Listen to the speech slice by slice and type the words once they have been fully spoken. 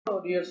Hello,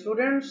 dear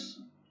students.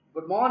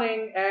 Good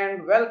morning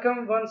and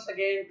welcome once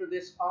again to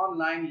this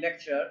online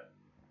lecture.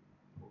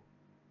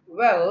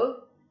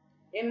 Well,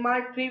 in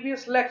my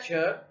previous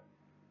lecture,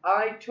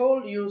 I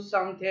told you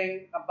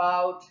something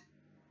about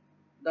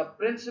the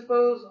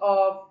principles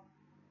of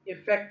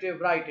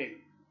effective writing.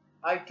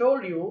 I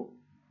told you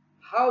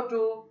how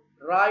to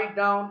write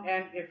down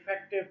an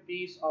effective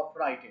piece of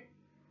writing.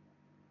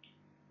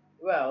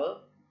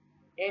 Well,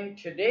 in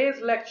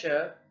today's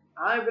lecture,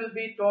 I will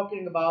be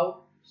talking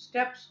about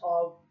steps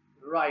of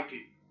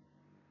writing.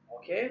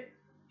 Okay,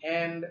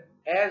 and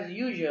as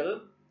usual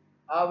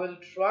I will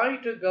try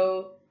to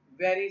go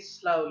very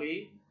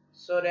slowly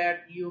so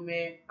that you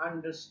may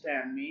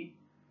understand me,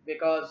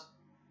 because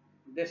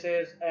this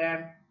is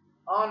an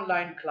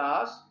online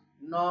class,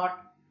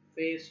 not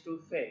face to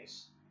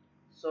face,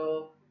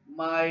 so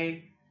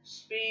my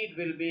speed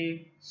will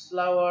be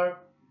slower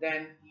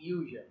than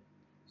usual.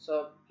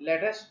 So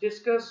let us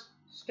discuss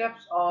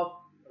steps of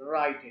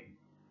writing.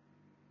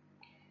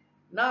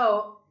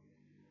 Now,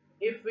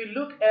 if we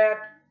look at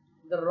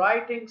the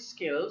writing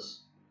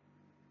skills,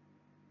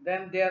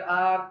 then there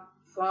are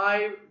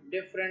 5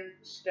 different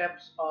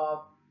steps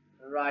of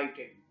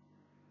writing,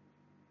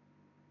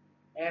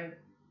 and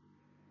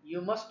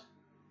you must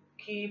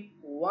keep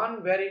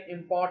one very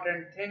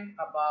important thing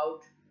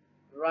about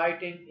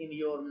writing in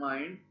your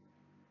mind,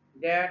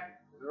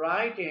 that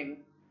writing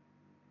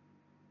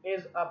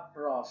is a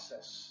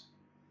process.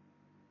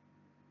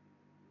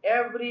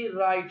 Every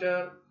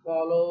writer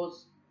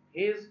follows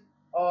his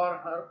or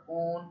her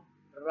own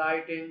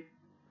writing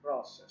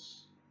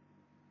process.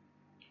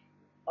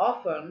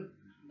 Often,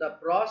 the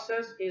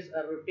process is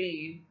a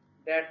routine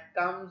that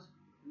comes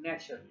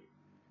naturally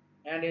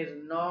and is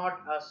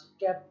not a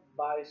step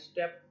by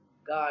step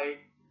guide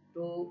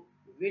to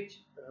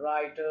which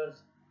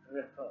writers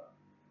refer.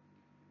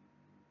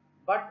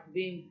 But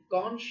being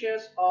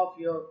conscious of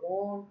your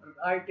own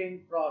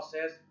writing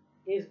process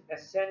is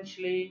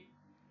essentially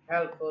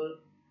helpful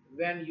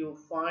when you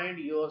find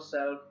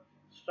yourself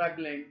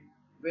struggling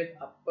with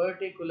a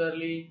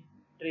particularly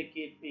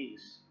tricky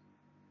piece.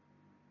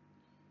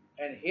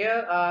 And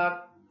here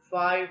are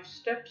 5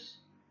 steps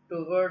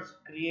towards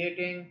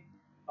creating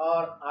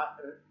or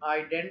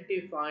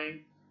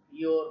identifying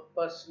your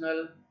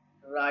personal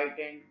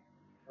writing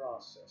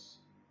process.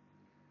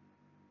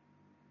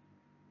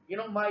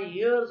 My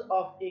years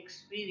of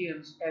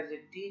experience as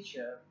a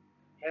teacher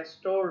has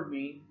told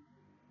me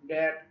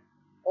that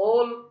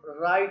all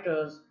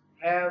writers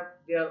have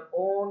their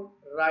own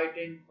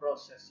writing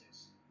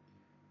processes,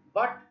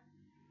 but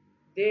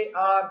they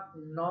are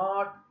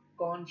not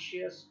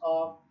conscious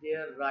of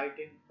their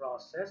writing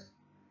process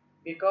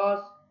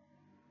because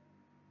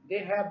they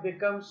have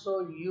become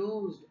so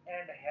used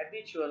and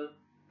habitual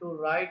to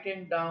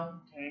writing down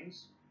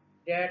things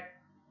that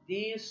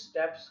these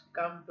steps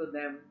come to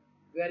them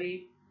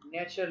very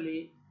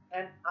naturally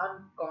and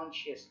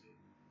unconsciously.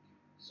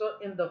 So,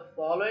 in the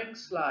following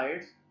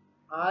slides,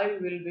 I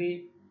will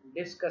be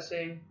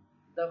discussing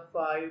the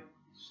 5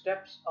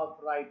 steps of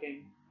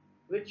writing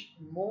which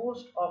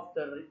most of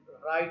the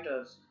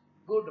writers,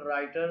 good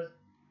writers,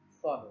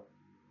 follow.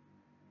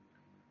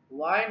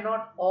 Why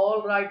not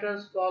all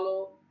writers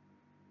follow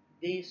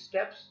these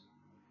steps?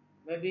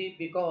 Maybe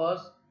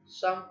because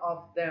some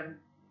of them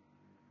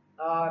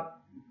are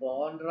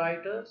born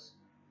writers,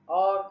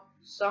 or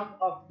some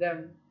of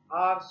them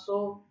are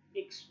so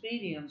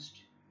experienced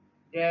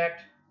that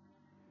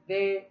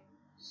they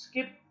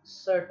skip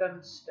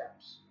certain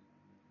steps.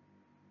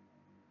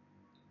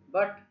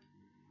 But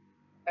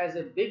as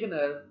a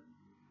beginner,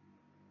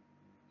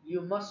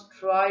 you must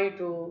try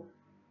to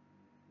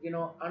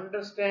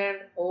understand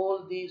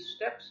all these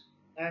steps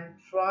and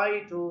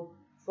try to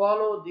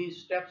follow these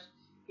steps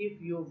if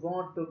you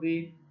want to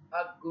be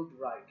a good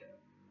writer.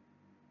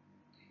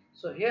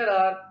 So here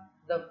are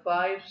the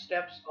 5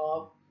 steps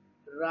of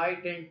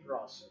writing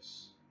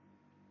process.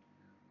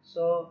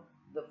 So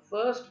the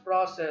first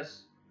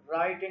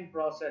writing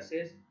process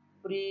is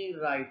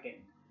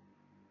pre-writing.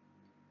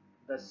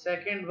 The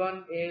second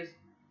one is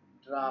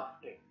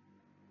drafting.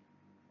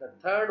 The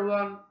third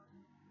one,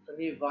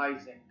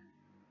 revising.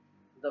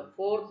 The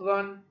fourth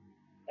one,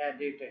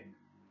 editing.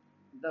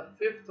 The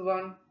fifth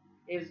one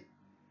is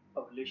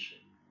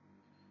publishing.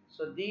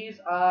 So these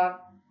are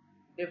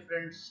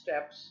different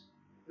steps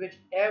which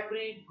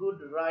every good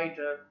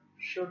writer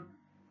should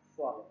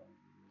follow,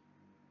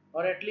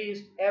 or at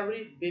least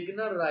every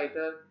beginner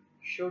writer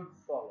should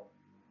follow.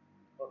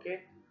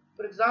 Okay,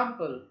 for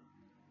example,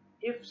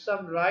 if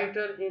some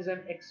writer is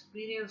an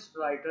experienced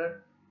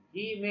writer,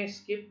 he may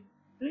skip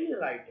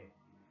pre-writing,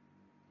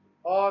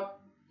 or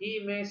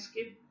he may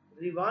skip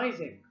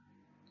revising,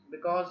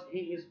 because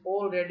he is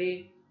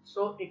already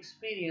so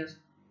experienced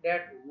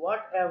that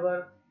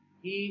whatever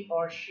he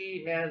or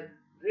she has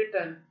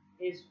written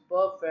is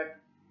perfect,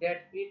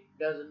 that it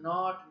does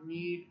not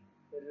need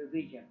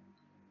revision.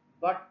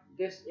 But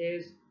this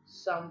is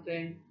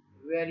something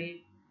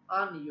very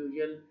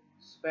unusual,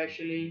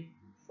 especially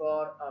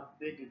for a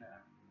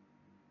beginner.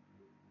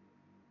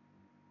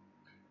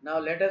 Now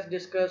let us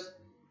discuss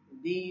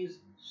these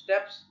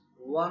steps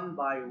one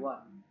by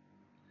one.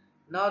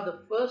 Now the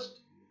first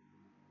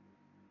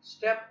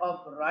step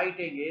of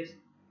writing is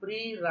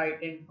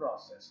pre-writing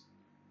process.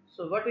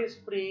 So what is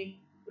pre?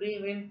 Pre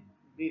means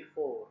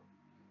before.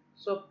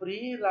 So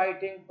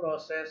pre-writing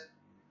process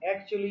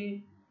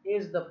actually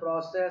is the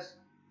process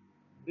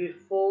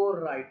before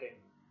writing.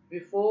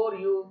 Before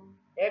you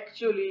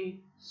actually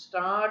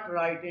start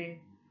writing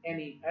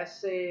any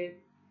essay,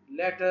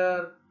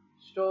 letter,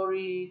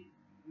 story,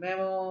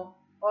 memo,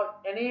 or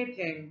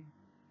anything,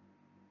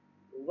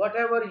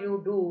 whatever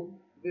you do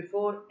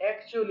before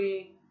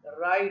actually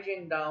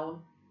writing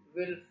down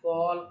will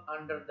fall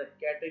under the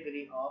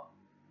category of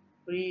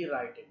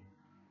pre-writing.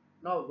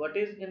 Now, what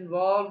is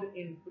involved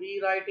in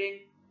pre-writing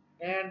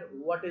and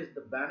what is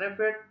the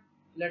benefit?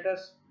 Let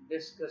us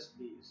discuss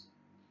these.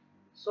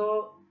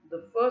 So,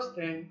 the first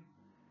thing,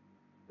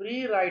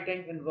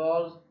 pre-writing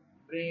involves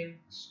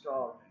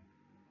brainstorming.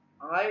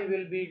 I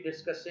will be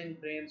discussing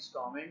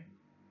brainstorming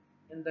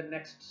in the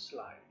next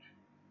slide.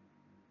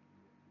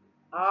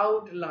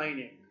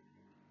 Outlining,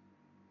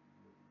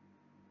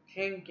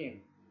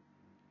 thinking,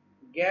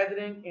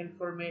 gathering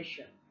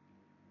information,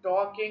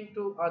 talking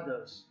to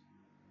others,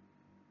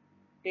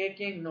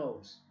 taking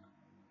notes.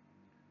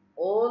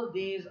 All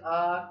these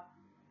are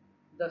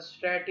the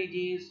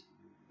strategies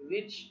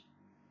which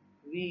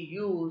we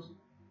use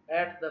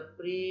at the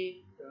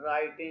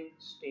pre-writing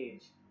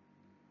stage.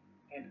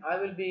 And I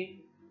will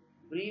be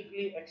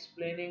briefly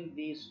explaining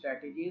these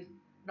strategies.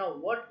 Now,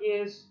 what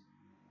is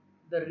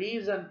the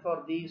reason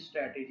for these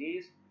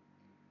strategies?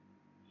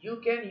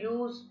 You can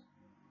use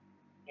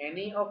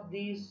any of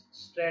these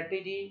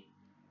strategy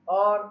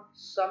or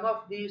some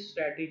of these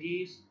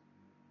strategies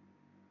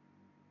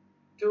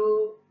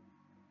to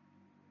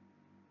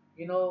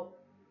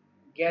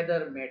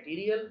gather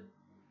material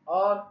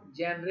or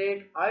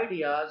generate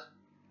ideas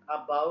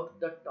about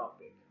the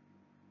topic.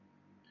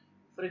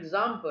 For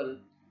example,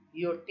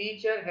 your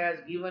teacher has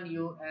given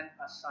you an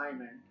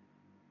assignment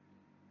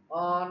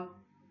on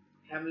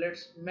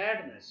Hamlet's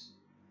madness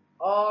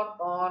or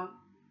on,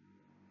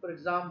 for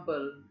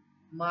example,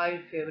 my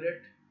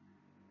favorite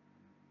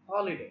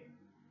holiday.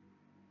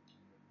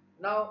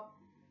 Now,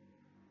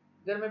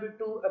 there may be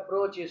two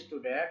approaches to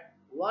that.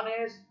 One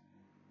is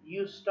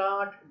you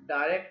start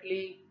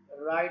directly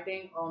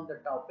writing on the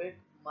topic,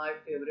 my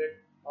favorite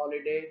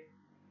holiday.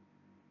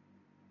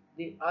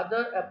 The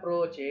other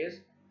approach is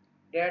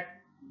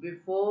that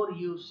before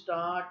you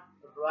start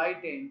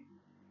writing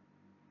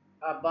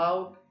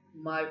about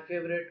my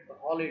favorite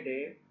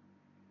holiday,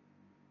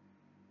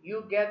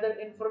 you gather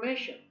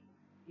information,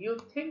 you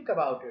think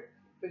about it.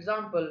 For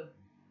example,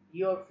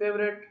 your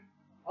favorite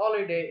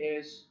holiday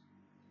is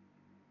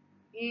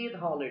Eid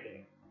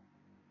holiday.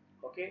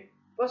 Okay,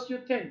 first you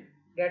think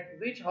that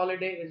which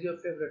holiday is your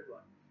favorite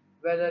one,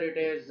 whether it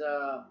is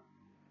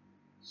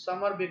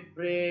summer big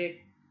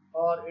break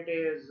or it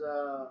is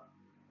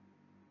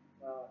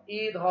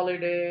Eid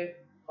holiday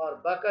or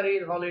Bakar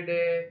Eid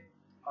holiday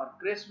or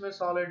Christmas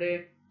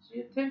holiday. So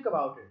you think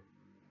about it.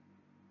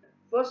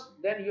 First,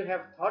 then you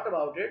have thought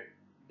about it,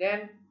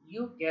 then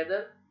you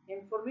gather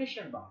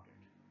information about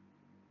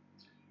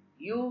it.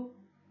 You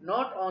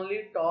not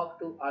only talk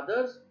to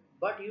others,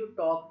 but you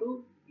talk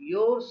to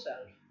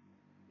yourself.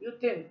 You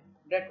think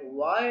that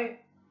why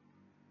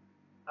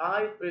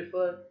I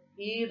prefer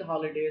Eid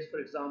holidays, for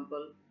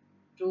example,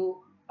 to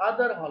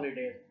other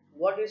holidays.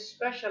 What is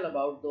special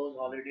about those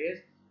holidays?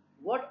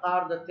 What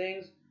are the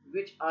things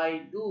which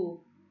I do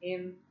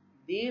in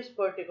these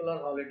particular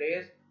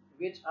holidays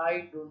which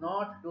I do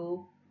not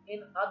do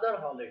in other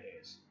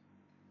holidays?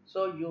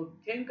 So you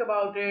think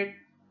about it.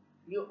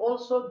 You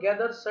also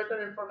gather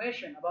certain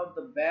information about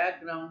the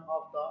background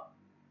of the,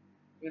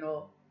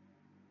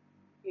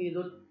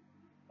 Eidul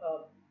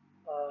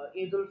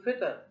Eidul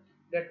Fitr,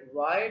 that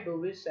why do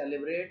we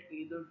celebrate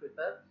Eidul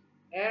Fitr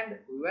and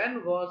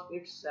when was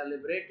it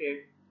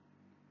celebrated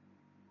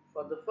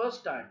for the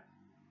first time.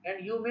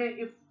 And you may,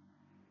 if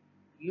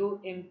you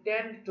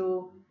intend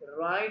to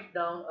write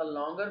down a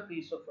longer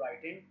piece of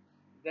writing,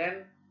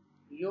 then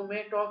you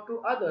may talk to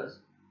others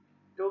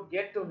to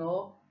get to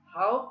know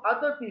how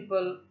other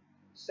people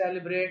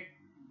celebrate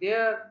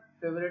their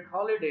favorite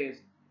holidays,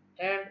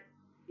 and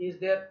is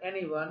there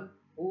anyone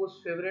whose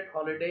favorite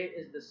holiday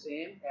is the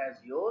same as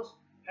yours,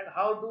 and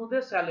how do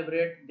they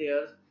celebrate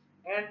theirs,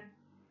 and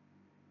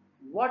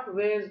what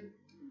ways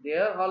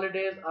their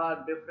holidays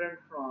are different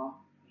from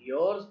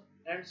yours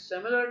and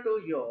similar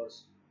to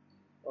yours.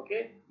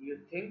 Okay, you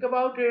think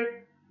about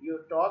it,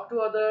 you talk to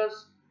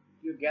others,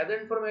 you gather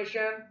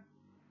information,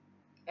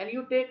 and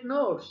you take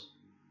notes,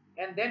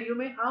 and then you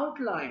may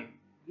outline,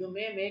 you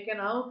may make an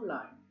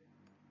outline.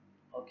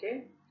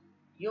 Okay,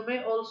 you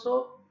may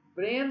also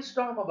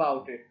brainstorm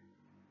about it.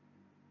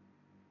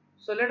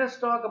 So let us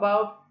talk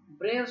about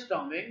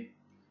brainstorming.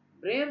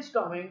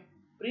 Brainstorming,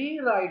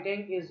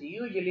 pre-writing is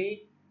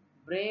usually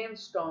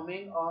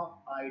brainstorming of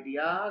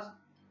ideas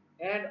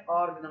and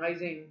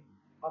organizing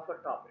of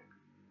a topic.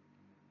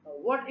 Now,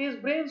 what is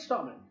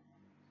brainstorming?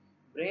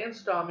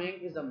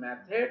 Brainstorming is a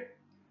method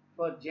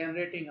for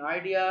generating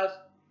ideas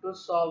to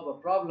solve a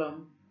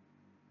problem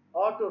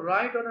or to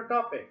write on a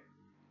topic.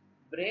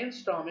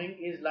 Brainstorming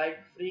is like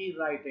free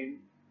writing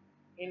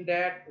in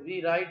that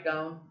we write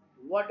down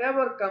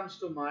whatever comes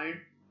to mind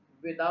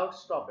without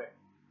stopping.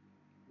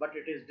 But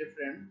it is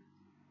different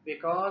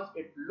because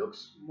it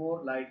looks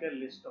more like a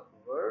list of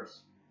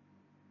words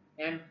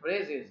and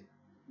phrases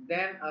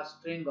than a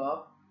string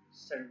of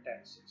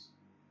sentences.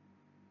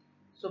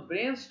 So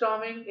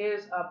brainstorming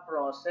is a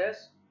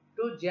process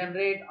to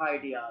generate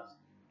ideas,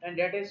 and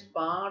that is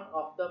part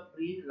of the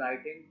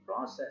pre-writing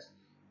process.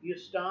 You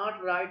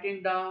start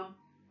writing down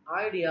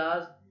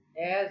ideas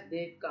as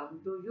they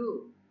come to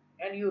you,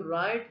 and you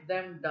write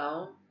them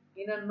down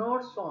in a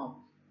notes form.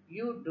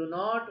 You do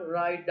not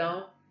write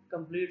down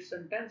complete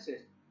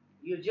sentences.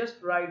 You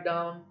just write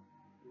down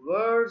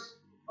words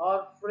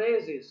or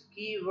phrases,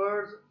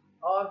 keywords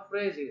or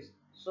phrases,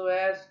 so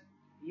as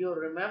you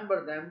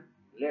remember them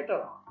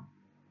later on.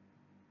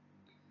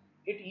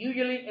 It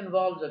usually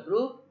involves a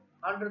group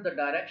under the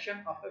direction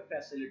of a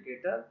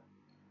facilitator,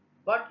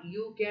 but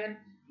you can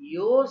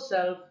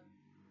yourself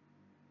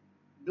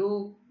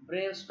do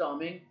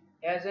brainstorming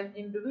as an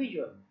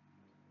individual.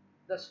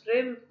 The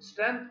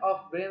strength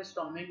of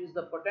brainstorming is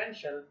the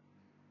potential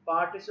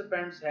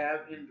participants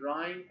have in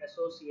drawing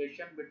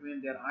association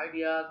between their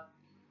ideas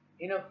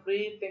in a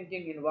free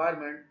thinking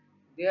environment,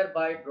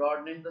 thereby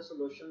broadening the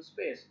solution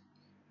space.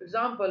 For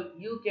example,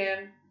 you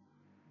can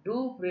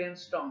do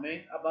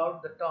brainstorming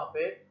about the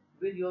topic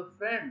with your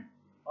friend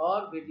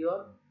or with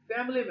your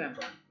family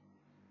member.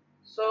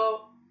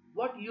 So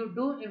what you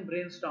do in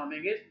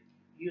brainstorming is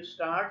you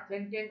start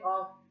thinking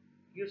of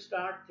you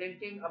start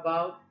thinking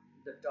about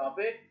the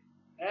topic,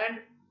 and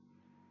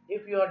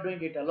if you are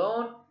doing it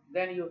alone,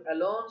 then you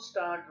alone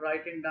start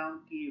writing down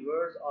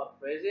keywords or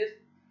phrases,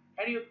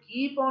 and you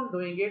keep on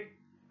doing it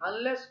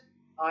unless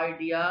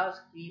ideas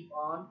keep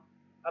on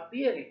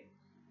appearing.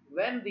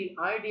 When the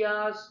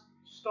ideas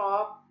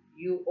stop,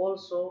 you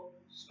also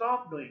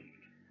stop doing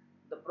it.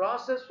 The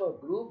process for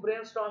group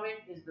brainstorming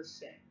is the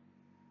same.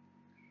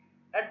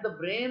 At the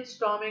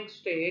brainstorming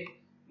stage,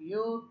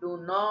 you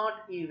do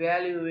not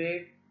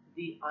evaluate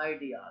the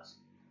ideas.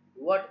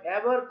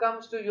 Whatever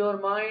comes to your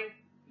mind,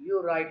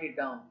 you write it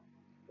down.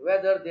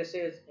 Whether this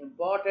is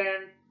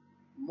important,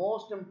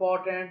 most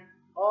important,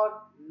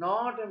 or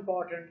not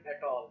important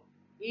at all.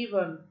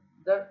 Even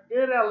the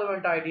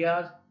irrelevant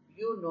ideas,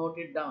 you note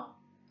it down.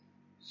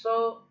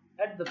 So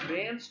at the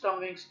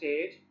brainstorming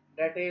stage,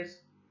 that is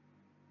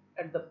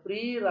at the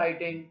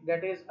pre-writing,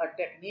 that is a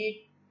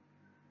technique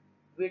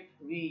which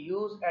we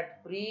use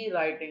at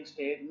pre-writing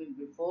stage, mean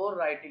before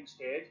writing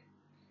stage,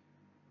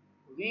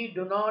 we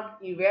do not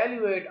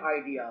evaluate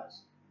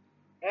ideas,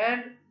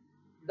 and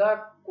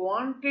the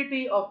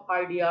quantity of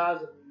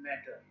ideas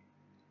matter.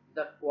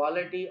 The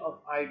quality of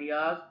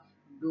ideas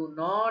do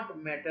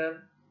not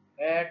matter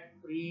at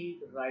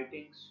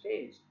pre-writing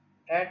stage.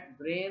 At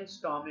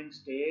brainstorming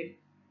stage,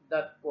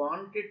 the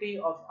quantity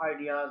of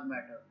ideas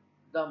matter.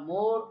 The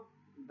more,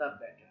 the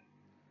better.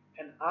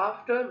 And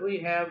after we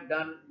have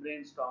done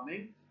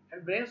brainstorming,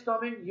 and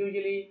brainstorming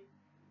usually,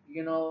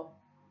 you know,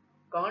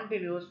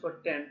 continues for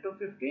 10 to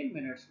 15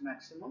 minutes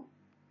maximum.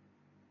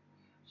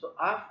 So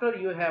after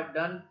you have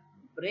done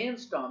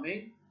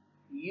brainstorming,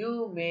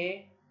 you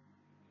may,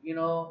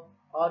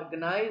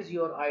 organize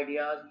your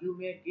ideas. You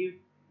may give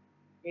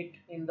it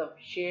in the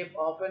shape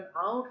of an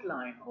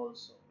outline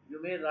also.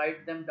 You may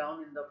write them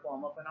down in the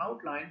form of an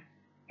outline,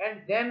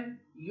 and then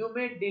you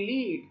may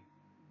delete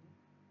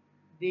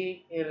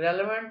the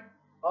irrelevant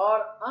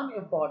or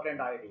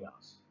unimportant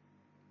ideas.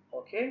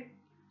 Okay,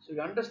 so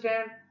you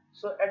understand.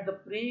 So at the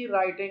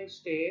pre-writing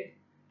stage,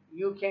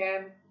 you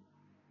can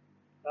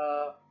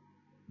uh,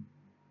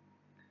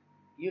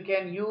 you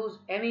can use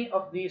any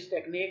of these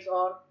techniques,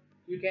 or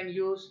you can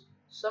use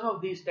some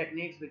of these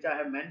techniques which I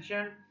have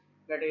mentioned,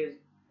 that is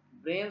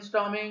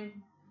brainstorming,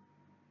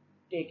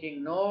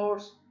 taking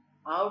notes,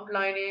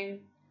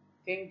 outlining,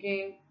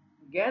 thinking,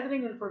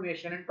 gathering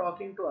information, and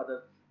talking to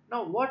others.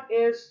 Now what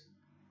is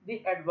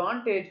the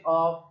advantage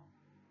of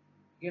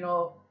you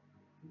know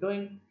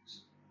doing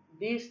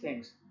these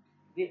things?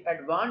 The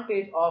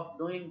advantage of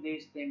doing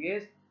these things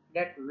is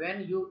that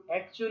when you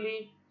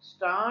actually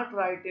start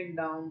writing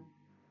down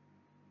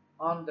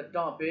on the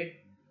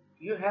topic,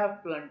 you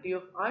have plenty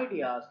of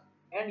ideas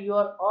and you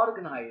are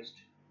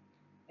organized,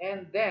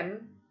 and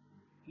then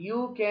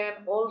you can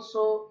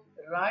also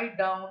write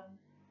down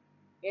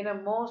in a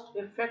most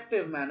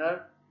effective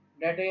manner,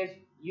 that is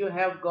you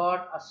have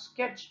got a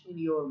sketch in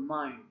your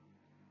mind,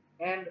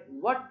 and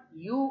what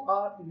you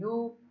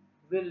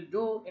will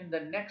do in the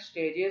next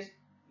stages,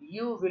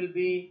 you will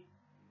be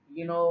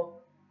you know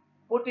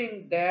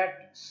putting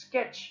that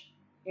sketch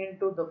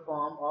into the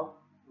form of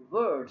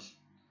words.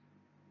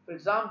 For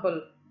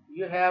example,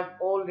 you have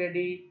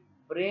already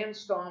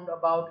brainstormed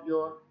about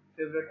your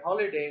favorite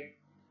holiday,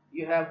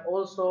 you have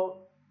also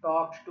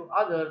talked to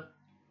others,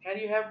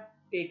 and you have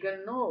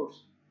taken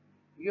notes,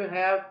 you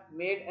have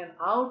made an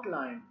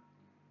outline,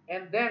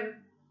 and then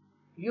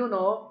you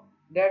know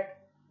that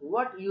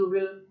what you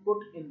will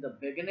put in the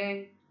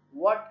beginning,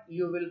 what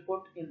you will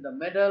put in the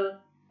middle,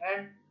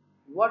 and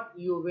what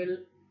you will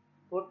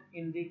put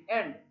in the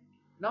end.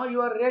 Now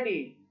you are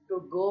ready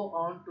to go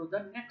on to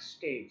the next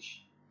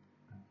stage.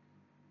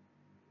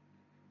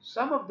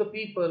 Some of the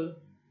people,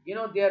 they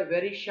are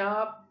very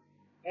sharp,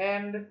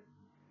 and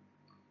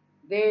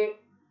they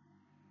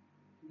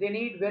they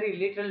need very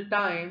little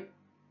time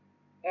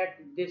at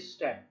this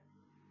step.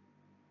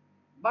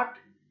 But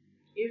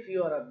if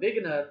you are a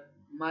beginner,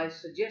 my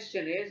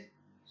suggestion is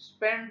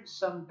spend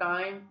some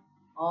time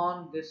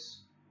on this.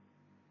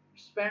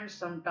 Spend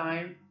some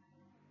time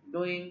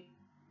doing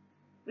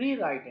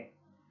pre-writing,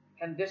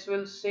 and this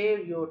will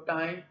save your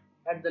time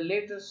at the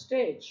later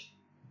stage.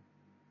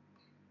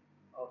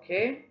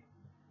 Okay,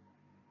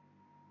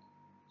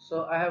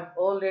 so I have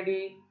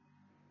already.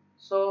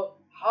 So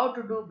how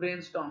to do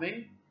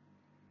brainstorming?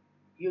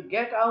 You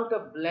get out a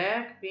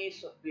blank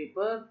piece of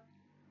paper,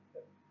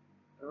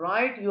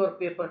 write your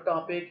paper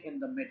topic in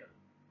the middle,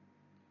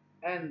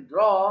 and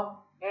draw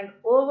an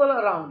oval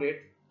around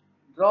it.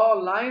 Draw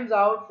lines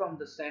out from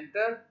the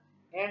center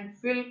and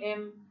fill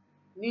in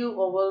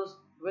new ovals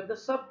with the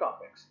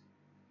subtopics.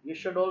 You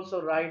should also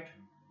write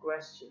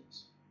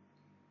questions.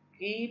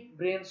 Keep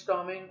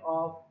brainstorming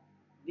of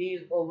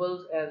these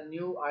ovals as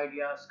new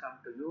ideas come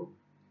to you.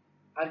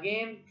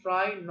 Again,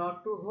 try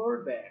not to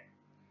hold back.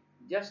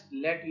 Just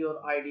let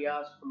your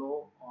ideas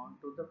flow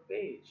onto the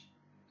page.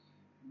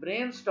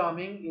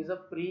 Brainstorming is a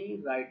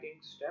pre-writing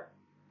step.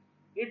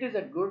 It is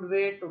a good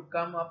way to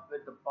come up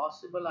with the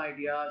possible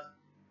ideas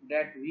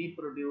that we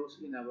produce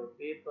in our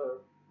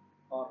paper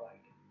or writing.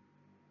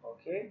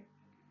 Okay.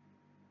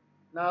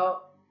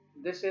 Now,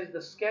 this is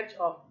the sketch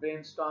of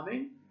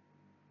brainstorming.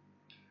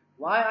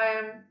 Why I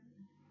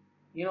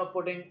am,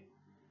 putting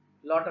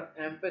lot of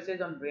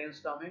emphasis on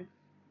brainstorming,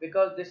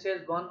 because this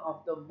is one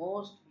of the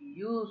most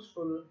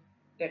useful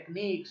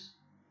techniques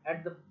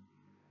at the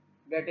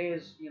that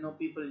is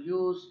people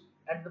use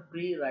at the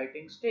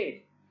pre-writing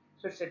stage.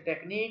 So it's a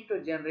technique to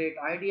generate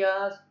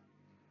ideas,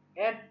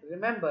 and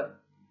remember,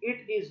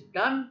 it is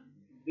done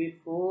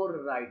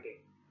before writing,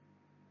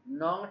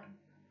 not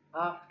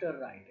after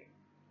writing.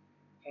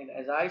 And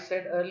as I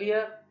said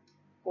earlier,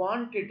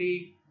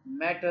 quantity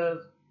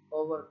matters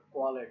over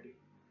quality.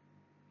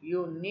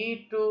 You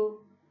need to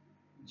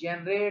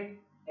generate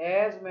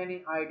as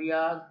many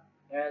ideas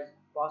as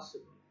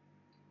possible.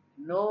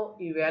 No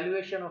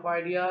evaluation of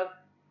ideas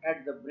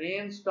at the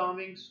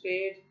brainstorming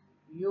stage.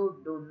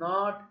 You do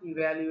not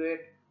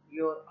evaluate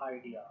your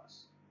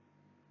ideas.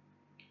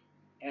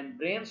 And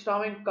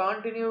brainstorming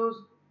continues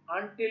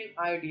until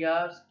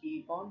ideas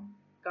keep on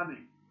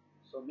coming.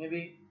 So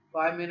maybe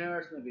 5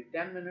 minutes, maybe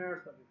 10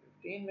 minutes,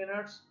 maybe 15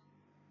 minutes.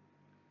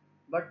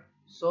 But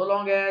so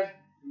long as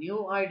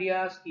new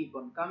ideas keep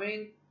on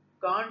coming,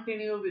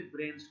 continue with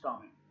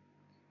brainstorming.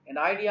 And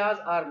ideas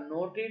are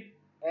noted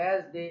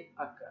as they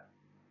occur,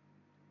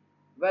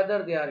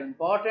 whether they are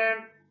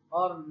important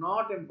or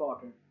not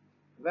important,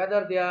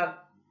 whether they are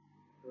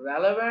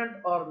relevant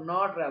or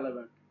not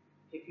relevant.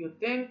 If you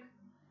think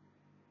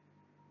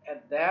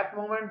at that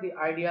moment the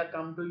idea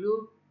come to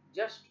you,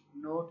 just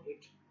note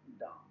it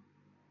down.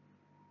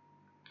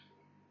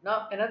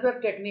 Now another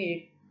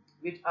technique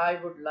which I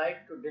would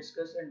like to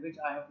discuss and which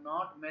I have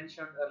not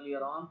mentioned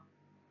earlier on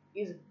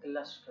is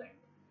clustering.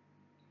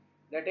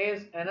 That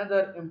is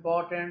another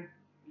important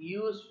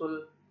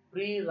useful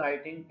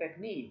pre-writing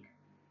technique.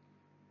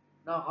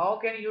 Now how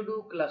can you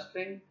do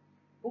clustering?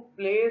 You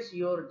place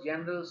your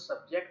general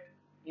subject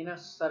in a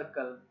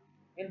circle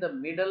in the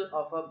middle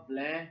of a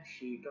blank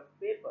sheet of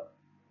paper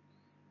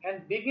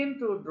and begin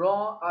to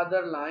draw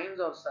other lines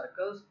or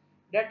circles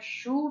that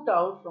shoot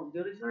out from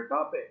the original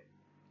topic,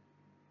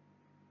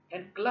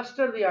 and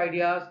cluster the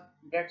ideas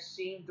that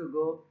seem to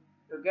go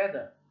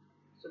together.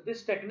 So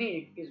this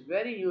technique is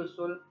very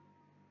useful,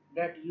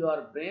 that you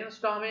are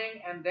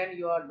brainstorming and then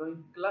you are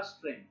doing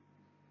clustering.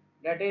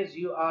 That is,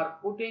 you are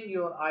putting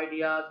your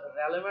ideas,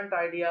 relevant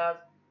ideas,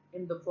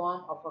 in the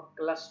form of a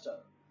cluster.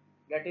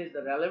 That is,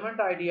 the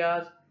relevant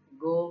ideas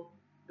go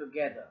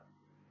together.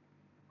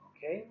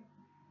 Okay.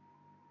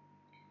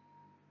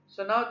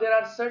 So now there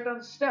are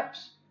certain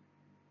steps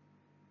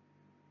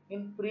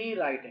in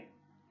pre-writing.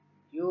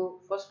 You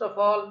first of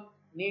all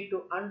need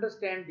to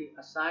understand the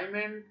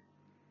assignment,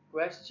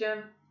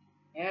 question,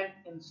 and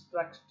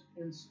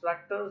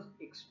instructor's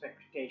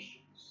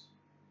expectations.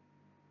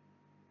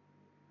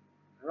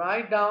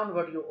 Write down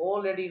what you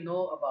already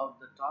know about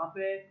the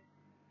topic.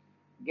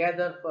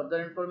 Gather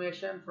further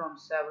information from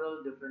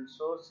several different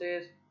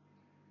sources,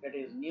 that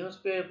is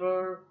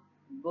newspaper,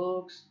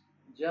 books,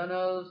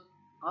 journals,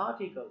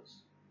 articles.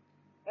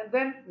 And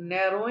then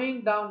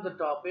narrowing down the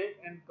topic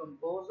and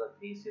compose a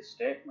thesis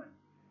statement.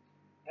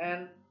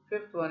 And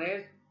fifth one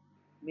is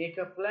make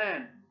a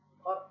plan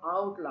or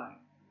outline.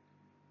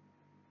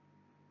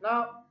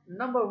 Now,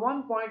 number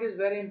one point is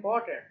very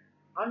important.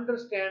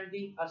 Understand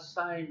the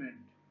assignment,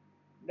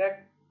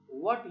 that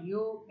what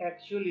you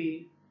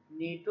actually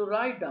need to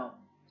write down.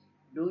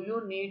 Do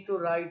you need to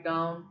write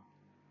down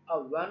a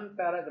one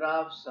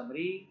paragraph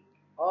summary,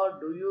 or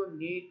do you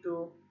need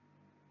to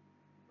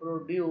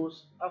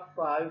produce a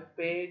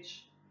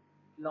 5-page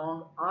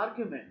long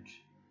argument.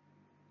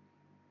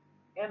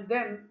 And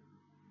then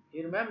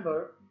you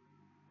remember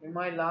in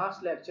my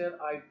last lecture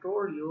I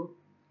told you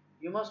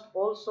you must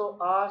also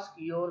ask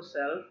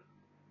yourself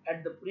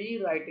at the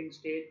pre-writing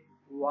stage,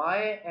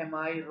 why am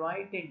I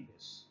writing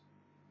this?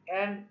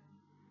 And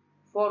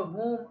for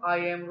whom I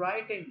am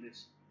writing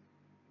this?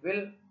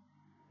 Will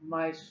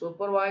my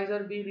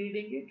supervisor be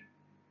reading it?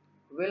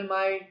 Will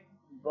my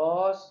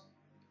boss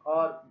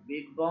or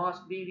big boss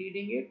be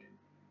reading it?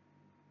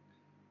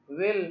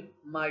 Will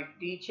my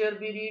teacher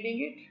be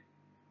reading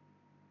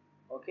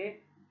it? Okay.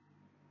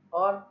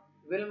 Or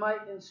will my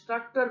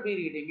instructor be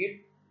reading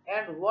it?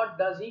 And what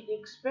does he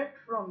expect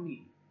from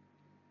me?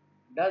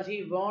 Does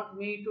he want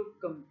me to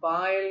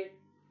compile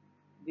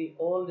the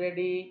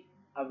already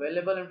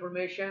available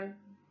information?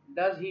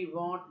 Does he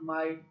want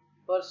my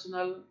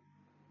personal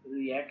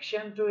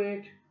reaction to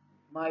it,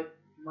 my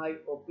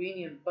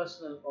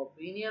personal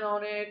opinion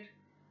on it?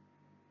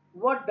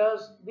 What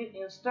does the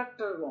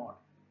instructor want?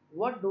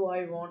 What do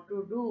I want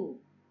to do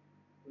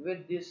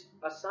with this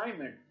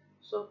assignment?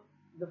 So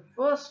the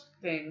first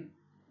thing,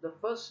 the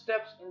first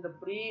steps in the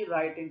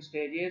pre-writing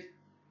stage is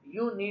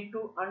you need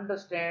to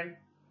understand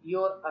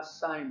your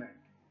assignment.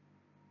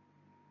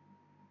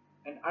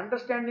 And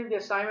understanding the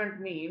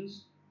assignment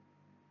means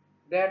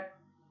that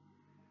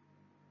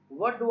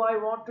what do I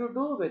want to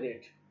do with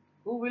it?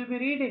 Who will be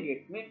reading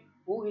it? I mean,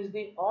 who is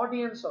the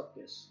audience of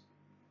this?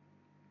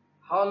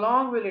 How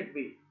long will it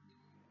be?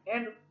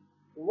 And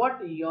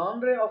what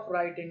genre of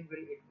writing will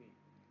it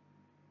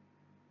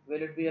be?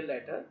 Will it be a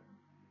letter?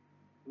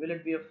 Will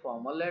it be a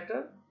formal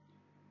letter?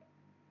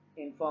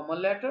 Informal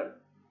letter?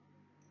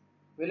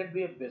 Will it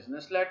be a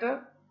business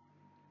letter?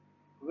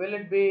 Will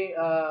it be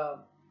a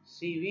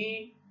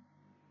CV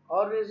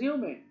or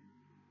resume?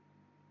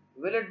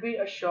 Will it be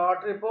a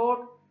short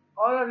report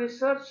or a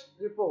research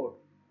report?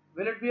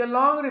 Will it be a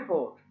long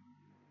report?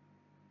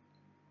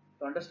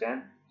 You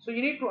understand? So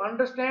you need to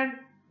understand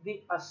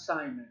the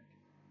assignment.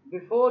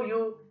 Before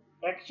you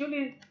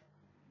actually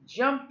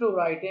jump to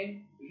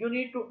writing, you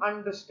need to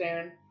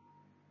understand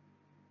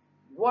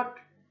what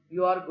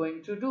you are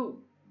going to do.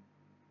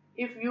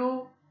 If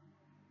you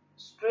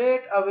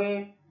straight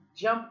away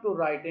jump to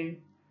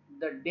writing,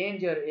 the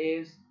danger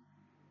is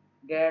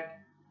that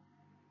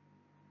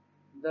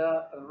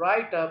the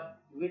write-up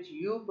which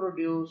you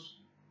produce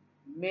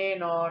may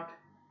not,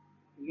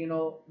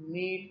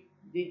 meet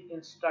the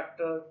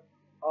instructor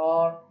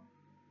or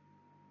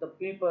the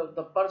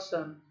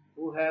person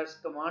who has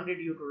commanded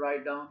you to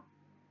write down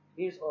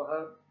his or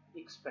her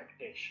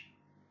expectation.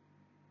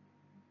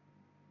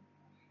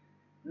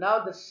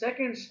 Now the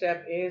second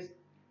step is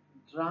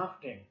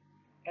drafting,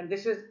 and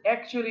this is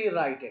actually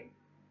writing.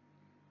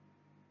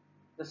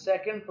 The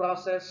second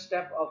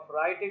step of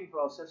writing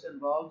process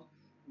involves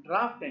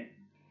drafting.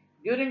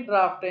 During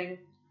drafting,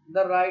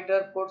 the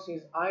writer puts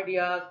his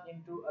ideas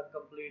into a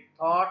complete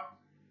thought,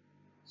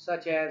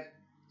 such as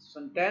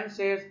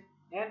sentences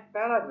and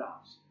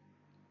paragraphs.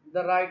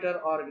 The writer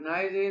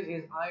organizes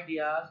his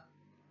ideas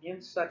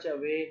in such a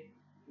way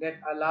that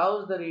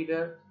allows the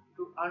reader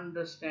to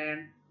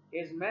understand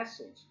his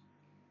message.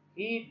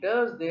 He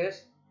does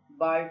this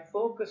by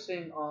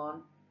focusing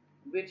on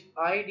which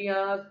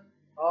ideas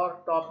or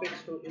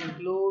topics to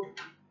include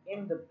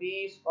in the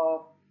piece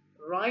of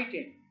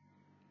writing.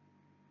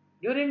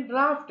 During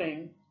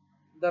drafting,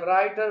 the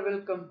writer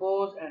will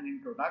compose an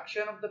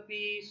introduction of the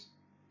piece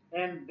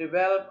and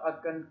develop a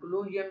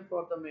conclusion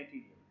for the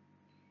material.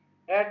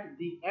 At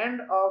the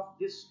end of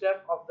this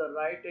step of the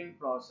writing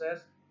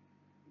process,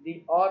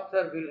 the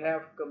author will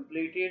have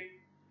completed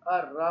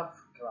a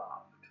rough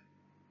draft.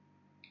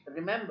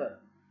 Remember,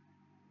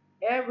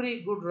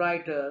 every good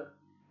writer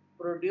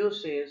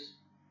produces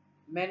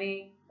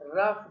many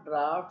rough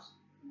drafts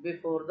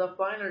before the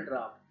final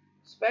draft,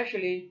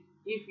 especially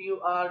if you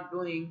are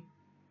doing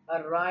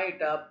a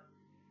write-up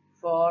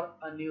for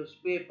a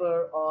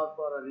newspaper or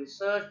for a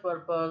research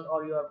purpose,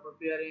 or you are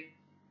preparing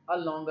a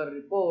longer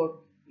report.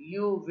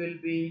 You will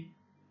be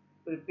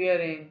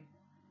preparing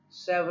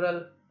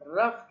several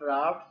rough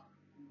drafts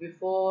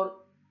before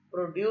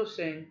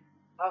producing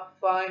a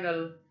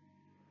final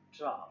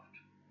draft.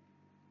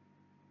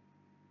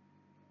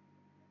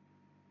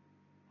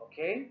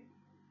 Okay,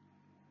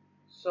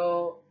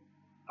 so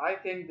I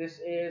think this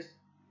is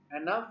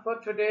enough for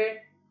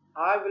today.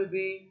 I will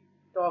be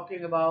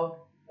talking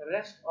about the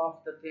rest of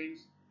the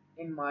things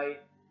in my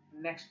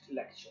next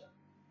lecture.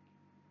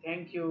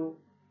 Thank you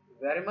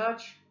very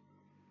much.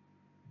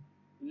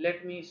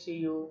 Let me see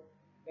you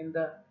in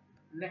the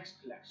next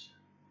lecture.